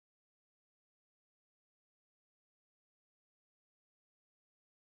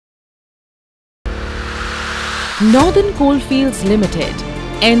Northern Coalfields Limited,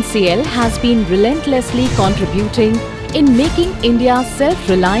 NCL, has been relentlessly contributing in making India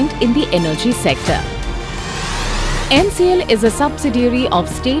self-reliant in the energy sector. NCL is a subsidiary of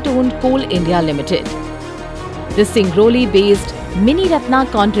state-owned Coal India Limited. The Singrauli-based Mini Ratna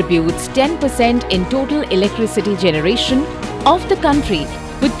contributes 10% in total electricity generation of the country,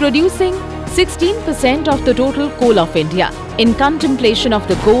 with producing 16% of the total coal of India. In contemplation of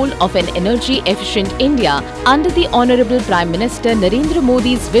the goal of an energy-efficient India under the Honorable Prime Minister Narendra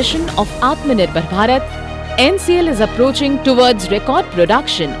Modi's vision of Atmanirbhar Bharat, NCL is approaching towards record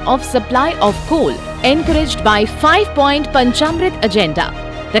production of supply of coal, encouraged by 5-point Panchamrit agenda.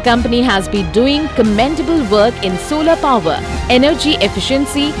 The company has been doing commendable work in solar power, energy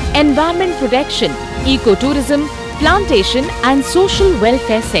efficiency, environment protection, ecotourism, plantation and social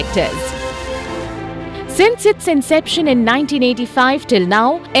welfare sectors. Since its inception in 1985 till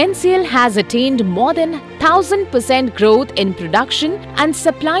now, NCL has attained more than 1000% growth in production and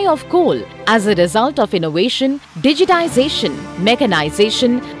supply of coal as a result of innovation, digitization,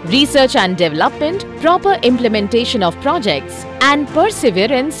 mechanization, research and development, proper implementation of projects, and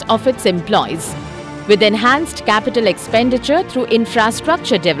perseverance of its employees. With enhanced capital expenditure through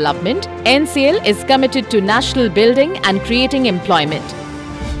infrastructure development, NCL is committed to national building and creating employment.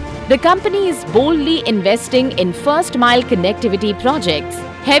 The company is boldly investing in first-mile connectivity projects,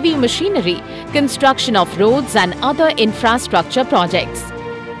 heavy machinery, construction of roads and other infrastructure projects.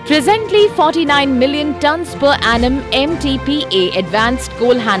 Presently, 49 million tons per annum MTPA Advanced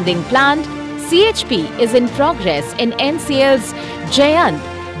Coal Handling Plant (CHP) is in progress in NCL's Jayant,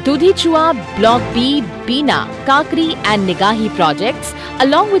 Dudhichua, Block B, Bina, Kakri and Nigahi projects,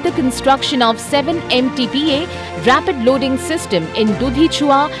 along with the construction of 7 MTPA rapid loading system in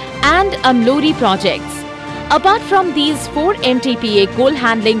Dudhichua and Amlori projects. Apart from these, 4 MTPA coal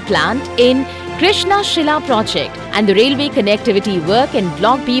handling plant in Krishna Shila project and the railway connectivity work in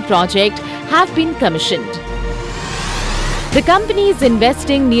Block B project have been commissioned. The company is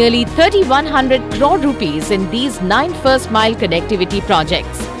investing nearly 3,100 crore rupees in these 9 first-mile connectivity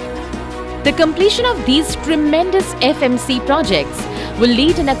projects. The completion of these tremendous FMC projects will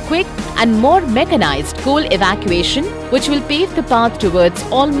lead in a quick and more mechanized coal evacuation, which will pave the path towards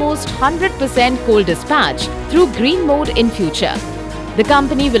almost 100% coal dispatch through green mode in future. The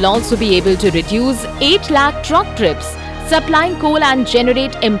company will also be able to reduce 8 lakh truck trips, supplying coal and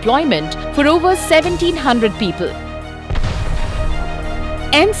generate employment for over 1,700 people.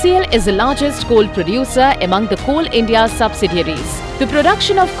 NCL is the largest coal producer among the Coal India subsidiaries. The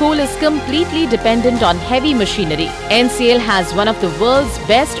production of coal is completely dependent on heavy machinery. NCL has one of the world's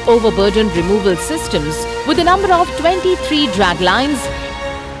best overburden removal systems with a number of 23 drag lines.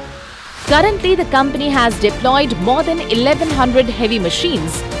 Currently, the company has deployed more than 1,100 heavy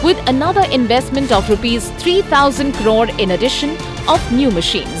machines with another investment of Rs 3,000 crore in addition of new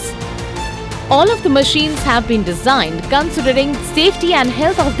machines. All of the machines have been designed considering safety and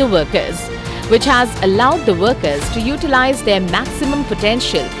health of the workers, which has allowed the workers to utilize their maximum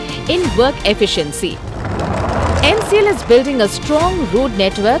potential in work efficiency. NCL is building a strong road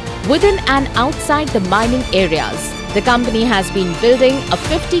network within and outside the mining areas. The company has been building a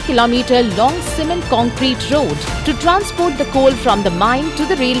 50-kilometer long cement concrete road to transport the coal from the mine to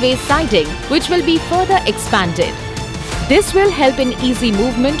the railway siding, which will be further expanded. This will help in easy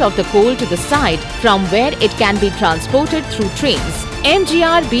movement of the coal to the site from where it can be transported through trains,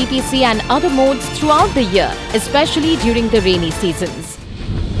 MGR, BTC and other modes throughout the year, especially during the rainy seasons.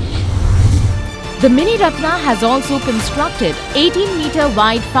 The Mini Ratna has also constructed 18-meter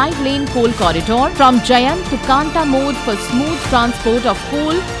wide 5-lane coal corridor from Jayant to Kanta mode for smooth transport of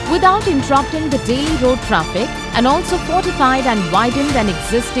coal without interrupting the daily road traffic, and also fortified and widened an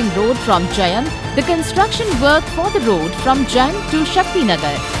existing road from Jayant. The construction work for the road from Jayant to Shakti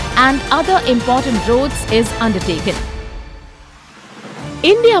Nagar and other important roads is undertaken.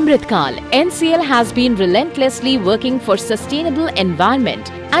 In the Amritkal, NCL has been relentlessly working for sustainable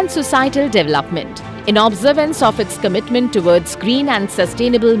environment and societal development. In observance of its commitment towards green and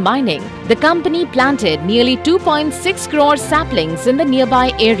sustainable mining, the company planted nearly 2.6 crore saplings in the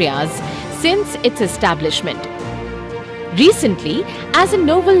nearby areas since its establishment. Recently, as a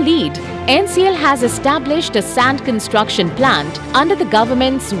novel lead, NCL has established a sand construction plant under the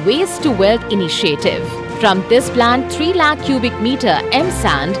government's Waste to Wealth initiative. From this plant, 3 lakh cubic meter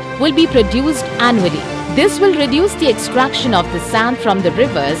M-sand will be produced annually. This will reduce the extraction of the sand from the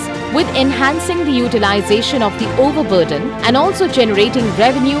rivers, with enhancing the utilization of the overburden and also generating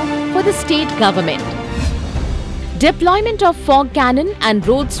revenue for the state government. Deployment of fog cannon and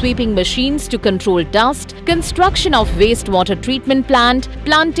road sweeping machines to control dust, construction of wastewater treatment plant,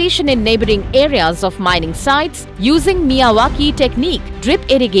 plantation in neighboring areas of mining sites using Miyawaki technique, drip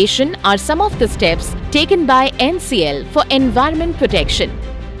irrigation are some of the steps taken by NCL for environment protection.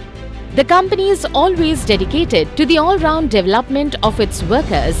 The company is always dedicated to the all-round development of its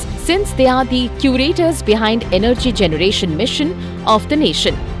workers since they are the curators behind energy generation mission of the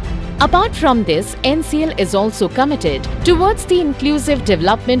nation. Apart from this, NCL is also committed towards the inclusive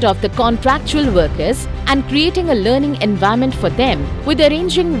development of the contractual workers and creating a learning environment for them with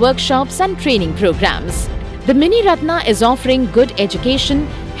arranging workshops and training programs. The Mini Ratna is offering good education,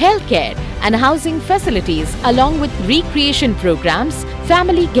 healthcare and housing facilities along with recreation programs,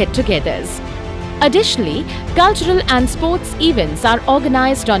 family get-togethers. Additionally, cultural and sports events are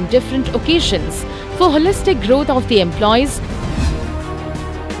organized on different occasions for holistic growth of the employees.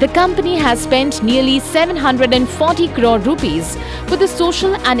 The company has spent nearly 740 crore rupees for the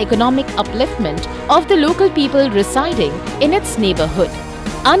social and economic upliftment of the local people residing in its neighborhood.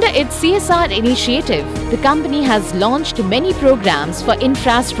 Under its CSR initiative, the company has launched many programs for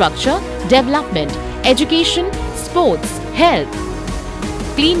infrastructure, development, education, sports, health,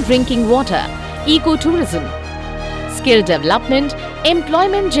 clean drinking water, ecotourism, skill development,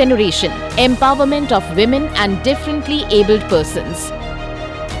 employment generation, empowerment of women and differently abled persons.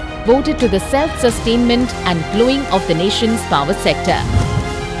 Voted to the self-sustainment and growing of the nation's power sector.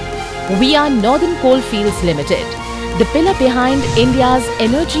 We are Northern Coalfields Limited, the pillar behind India's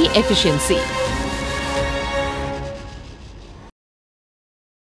energy efficiency.